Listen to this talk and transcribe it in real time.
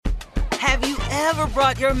Have you ever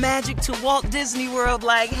brought your magic to Walt Disney World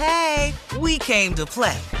like, hey, we came to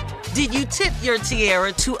play? Did you tip your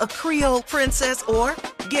tiara to a Creole princess or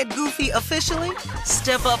get goofy officially?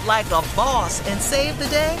 Step up like a boss and save the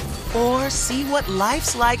day? Or see what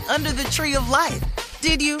life's like under the tree of life?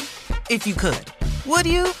 Did you? If you could. Would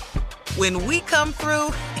you? When we come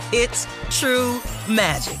through, it's true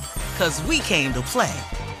magic. 'Cause we came to play.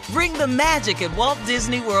 Bring the magic at Walt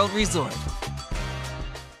Disney World Resort.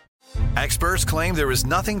 Experts claim there is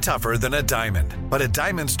nothing tougher than a diamond. But at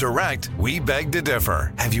Diamonds Direct, we beg to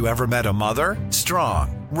differ. Have you ever met a mother?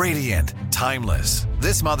 Strong, radiant, timeless.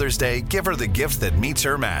 This Mother's Day, give her the gift that meets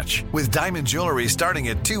her match. With diamond jewelry starting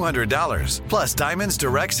at $200. Plus Diamonds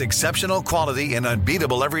Direct's exceptional quality and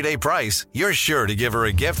unbeatable everyday price, you're sure to give her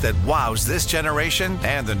a gift that wows this generation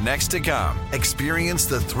and the next to come. Experience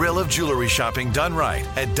the thrill of jewelry shopping done right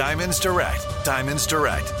at Diamonds Direct. Diamonds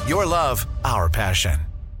Direct. Your love, our passion.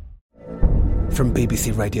 From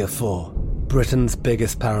BBC Radio 4, Britain's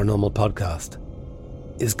biggest paranormal podcast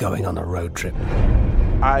is going on a road trip.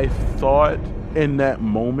 I thought in that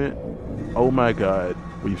moment, oh my God,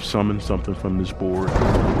 we've summoned something from this board.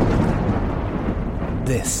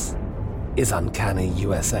 This is Uncanny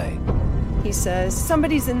USA. He says,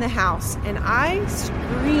 somebody's in the house, and I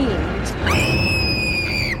screamed.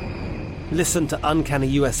 Listen to Uncanny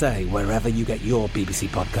USA wherever you get your BBC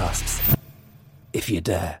podcasts, if you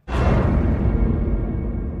dare.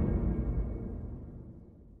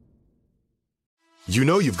 You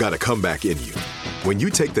know you've got a comeback in you. When you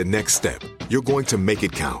take the next step, you're going to make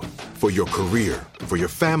it count. For your career, for your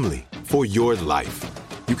family, for your life.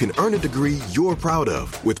 You can earn a degree you're proud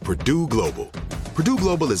of with Purdue Global. Purdue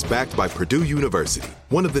Global is backed by Purdue University,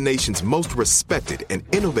 one of the nation's most respected and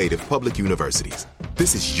innovative public universities.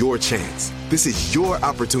 This is your chance. This is your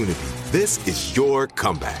opportunity. This is your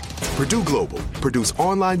comeback. Purdue Global, Purdue's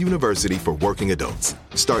online university for working adults.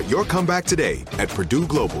 Start your comeback today at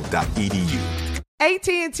purdueglobal.edu.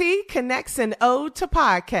 AT&T connects an ode to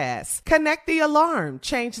podcasts. Connect the alarm.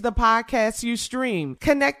 Change the podcast you stream.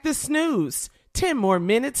 Connect the snooze. 10 more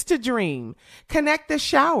minutes to dream. Connect the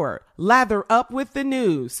shower. Lather up with the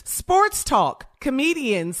news. Sports talk,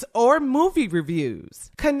 comedians, or movie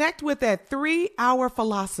reviews. Connect with that 3-hour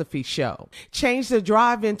philosophy show. Change the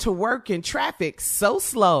drive into work in traffic so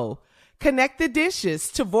slow. Connect the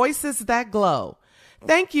dishes to voices that glow.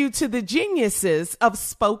 Thank you to the geniuses of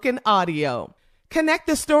spoken audio. Connect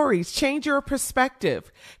the stories, change your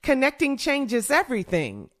perspective. Connecting changes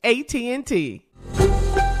everything. AT&T.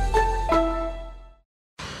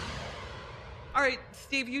 All right,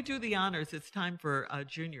 Steve, you do the honors. It's time for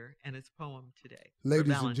Junior and his poem today.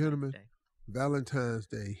 Ladies and gentlemen, Valentine's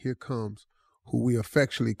Day, here comes who we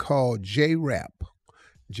affectionately call J-Rap.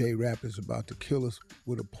 J-Rap is about to kill us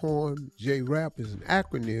with a poem. J-Rap is an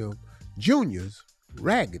acronym, Junior's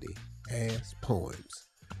Raggedy Ass Poems.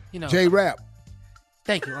 J-Rap.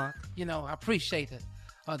 Thank you, Unc. I appreciate it.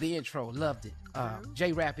 The intro, loved it.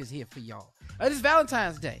 J-Rap is here for y'all. It's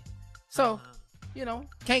Valentine's Day. So,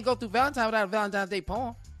 can't go through Valentine without a Valentine's Day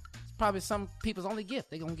poem. It's probably some people's only gift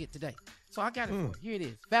they're going to get today. So I got it for you. Here it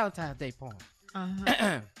is. Valentine's Day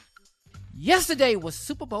poem. Yesterday was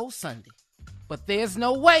Super Bowl Sunday, but there's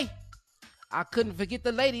no way I couldn't forget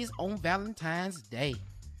the ladies on Valentine's Day.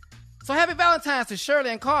 So happy Valentine's to Shirley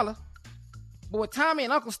and Carla. But with Tommy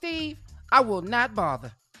and Uncle Steve, I will not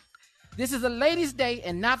bother. This is a ladies' day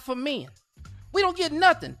and not for men. We don't get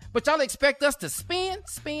nothing, but y'all expect us to spin.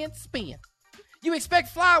 You expect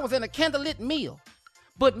flowers and a candlelit meal,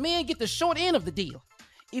 but men get the short end of the deal.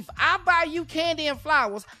 If I buy you candy and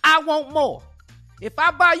flowers, I want more. If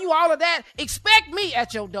I buy you all of that, expect me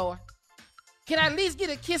at your door. Can I at least get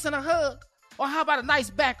a kiss and a hug? Or how about a nice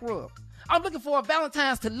back rub? I'm looking for a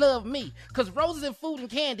Valentine's to love me, because roses and food and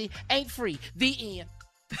candy ain't free. The end.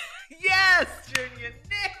 Yes, Junior,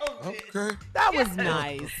 nailed it. Okay. That was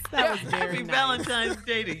nice. That was very Happy nice. Valentine's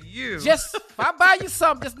Day to you. Just, if I buy you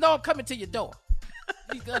something, just know I'm coming to your door.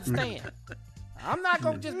 You can understand. I'm not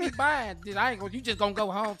going to just be buying. You just going to go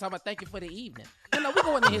home talking about thank you for the evening. We're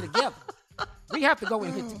going in here together. We have to go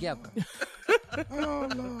in here together. Oh,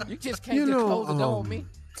 Lord. You just can't just close the door on me.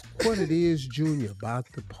 What it is, Junior, about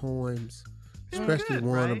the poems, especially good,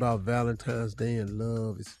 one right? about Valentine's Day and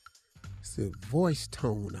love, it's the voice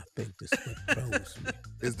tone, I think, that's what throws me.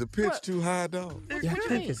 Is the pitch too high, dog? Yeah, I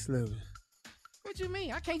think it's a little... What you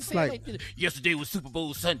mean? I can't say like- that. Yesterday was Super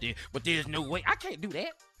Bowl Sunday, but there's no way. I can't do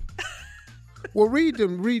that. Well, read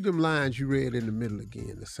them lines you read in the middle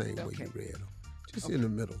again, the same way Okay. you read them. Just in the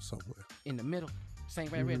middle somewhere. In the middle, same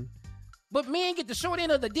way I read. But men get the short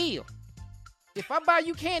end of the deal. If I buy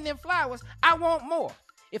you candy and flowers, I want more.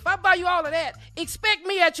 If I buy you all of that, expect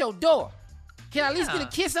me at your door. Can I at least get a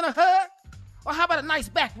kiss and a hug? Or how about a nice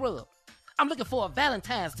back rub? I'm looking for a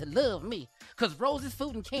Valentine's to love me, because roses,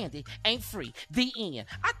 food, and candy ain't free. The end.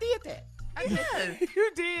 I did that.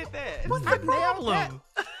 You did that. What's the problem?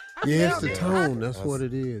 Yeah, it's the tone. That's what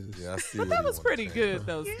it is. Yeah, I see. That was pretty good,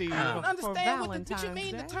 though, Steve. I don't for understand what you Valentine's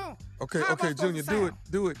mean, the Day. tone. Okay, How am I okay, supposed Junior, to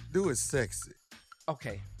sound? do it sexy.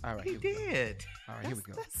 Okay, all right. He did. All right, here we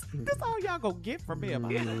go. That's all y'all gonna get from him.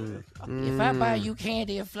 If I buy you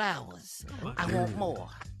candy and flowers, I want more.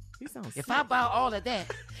 If I buy all of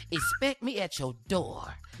that, expect me at your door.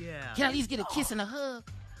 Yeah. Can I at least get a kiss and a hug?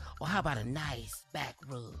 Or how about a nice back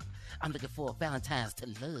rub? I'm looking for a Valentine's to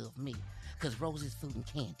love me, because roses, food, and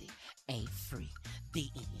candy ain't free. The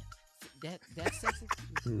end. That's sexy?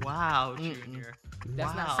 Wow, Junior.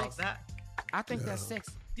 That's wow. not sexy. That, I think that's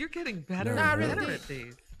sexy. you're getting better No, I and really better did. at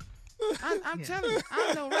these. I'm telling you,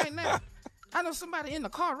 I know right now. I know somebody in the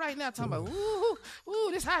car right now talking about, ooh,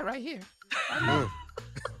 this high right here. I know.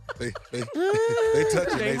 They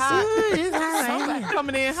touching They they hot. side. It's hot. Somebody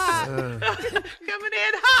coming in hot. Coming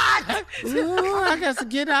in hot. Ooh, I got to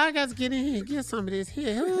get in here and get some of this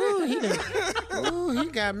here. Ooh, he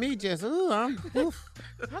got me just. I'm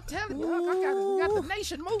telling you, I got the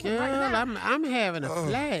nation moving right now. Girl, I'm having a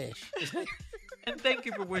flash. And thank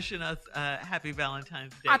you for wishing us happy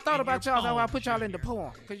Valentine's Day. I thought in about your y'all. That's why I poem, put y'all in the Junior.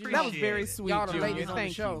 poem. Because That was very sweet, y'all the Junior. ladies on the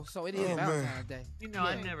Thank show, you. so it is Valentine's Day. You know,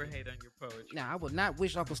 I never hate on your poetry. Now, I would not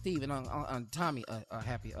wish Uncle Steve and on Tommy a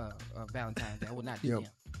happy Valentine's Day. I would not do them.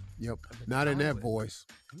 Yep. Not in that voice.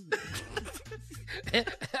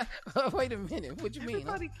 Wait a minute. What you mean?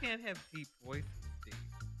 Everybody can't have deep voices, Steve.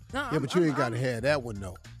 No, Yeah, but you ain't got to have that one,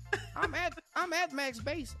 though. I'm at max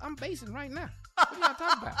base. I'm basing right now. What are y'all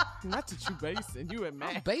talking about? Not that you basing. You at I'm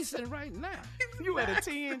Max. basing right now. You at a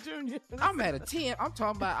 10, Junior. I'm at a 10. I'm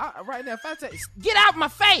talking about right now. If I say, get out my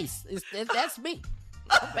face, that's me.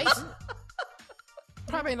 I'm basing.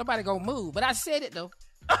 Probably ain't nobody gonna move, but I said it though.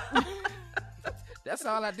 That's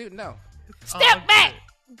all I do know. Step back.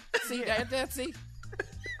 See that? See,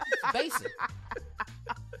 basing.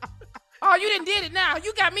 Oh, you didn't did it now.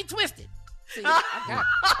 You got me twisted. See, I got it.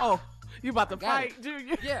 Oh, you about to Got fight, it.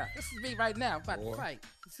 Junior? Yeah, this is me right now. I'm about to fight.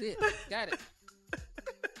 That's it. Got it.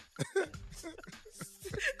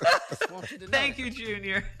 Want you to know Thank that. you,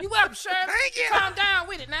 Junior. You welcome, Shirley. Thank you. Calm down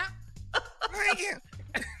with it now. Thank you.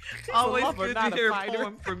 Always lover, good not to a hear a fighter.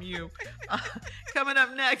 poem from you. Coming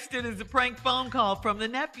up next, it is a prank phone call from the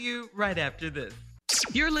nephew right after this.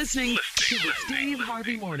 You're listening to the Steve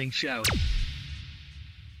Harvey Morning Show.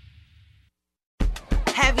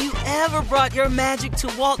 Have you ever brought your magic to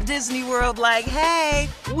Walt Disney World like, hey,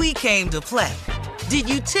 we came to play? Did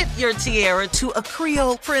you tip your tiara to a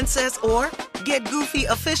Creole princess or get goofy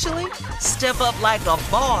officially? Step up like a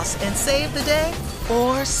boss and save the day?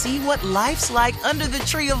 Or see what life's like under the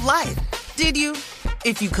tree of life? Did you?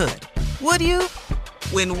 If you could. Would you?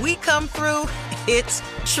 When we come through, it's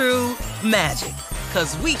true magic.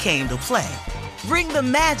 'Cause we came to play. Bring the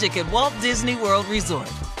magic at Walt Disney World Resort.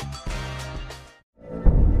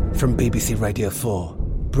 From BBC Radio 4,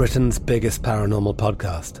 Britain's biggest paranormal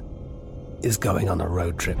podcast is going on a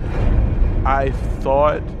road trip. I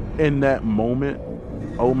thought in that moment,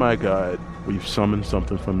 oh my God, we've summoned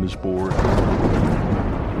something from this board.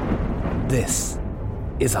 This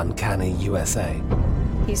is Uncanny USA.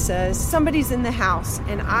 He says, somebody's in the house,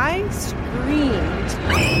 and I screamed.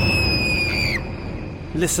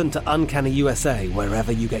 Listen to Uncanny USA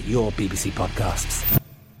wherever you get your BBC podcasts,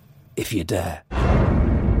 if you dare.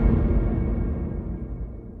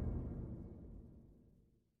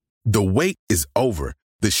 The wait is over.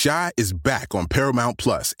 The Chi is back on Paramount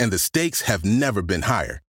Plus, and the stakes have never been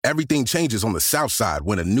higher. Everything changes on the South Side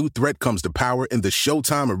when a new threat comes to power in the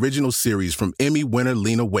Showtime original series from Emmy winner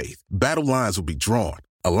Lena Waithe. Battle lines will be drawn,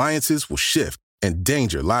 alliances will shift, and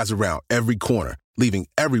danger lies around every corner, leaving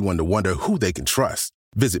everyone to wonder who they can trust.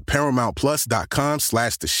 Visit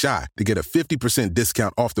ParamountPlus.com/The Chi to get a 50%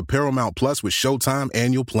 discount off the Paramount Plus with Showtime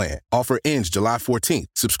annual plan. Offer ends July 14th.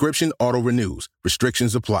 Subscription auto-renews.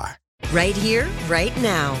 Restrictions apply. Right here, right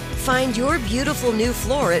now. Find your beautiful new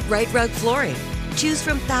floor at Right Rug Flooring. Choose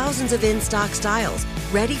from thousands of in-stock styles,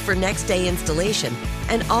 ready for next day installation,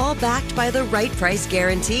 and all backed by the right price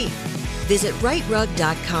guarantee. Visit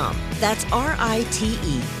rightrug.com. That's RITERUG.com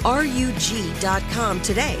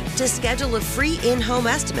today to schedule a free in-home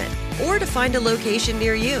estimate or to find a location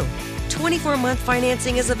near you. 24-month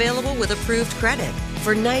financing is available with approved credit.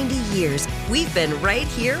 For 90 years, we've been right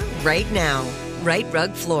here, right now. Right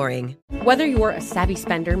Rug Flooring. Whether you're a savvy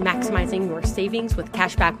spender maximizing your savings with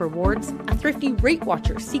cashback rewards, a thrifty rate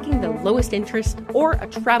watcher seeking the lowest interest, or a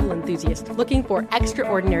travel enthusiast looking for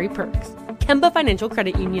extraordinary perks, Kemba Financial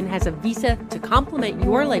Credit Union has a visa to complement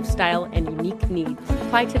your lifestyle and unique needs.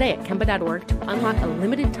 Apply today at Kemba.org to unlock a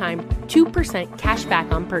limited time 2% cash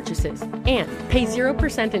back on purchases and pay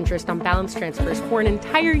 0% interest on balance transfers for an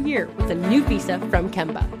entire year with a new visa from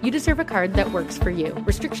Kemba. You deserve a card that works for you.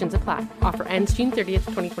 Restrictions apply. Offer ends June 30th,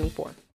 2024.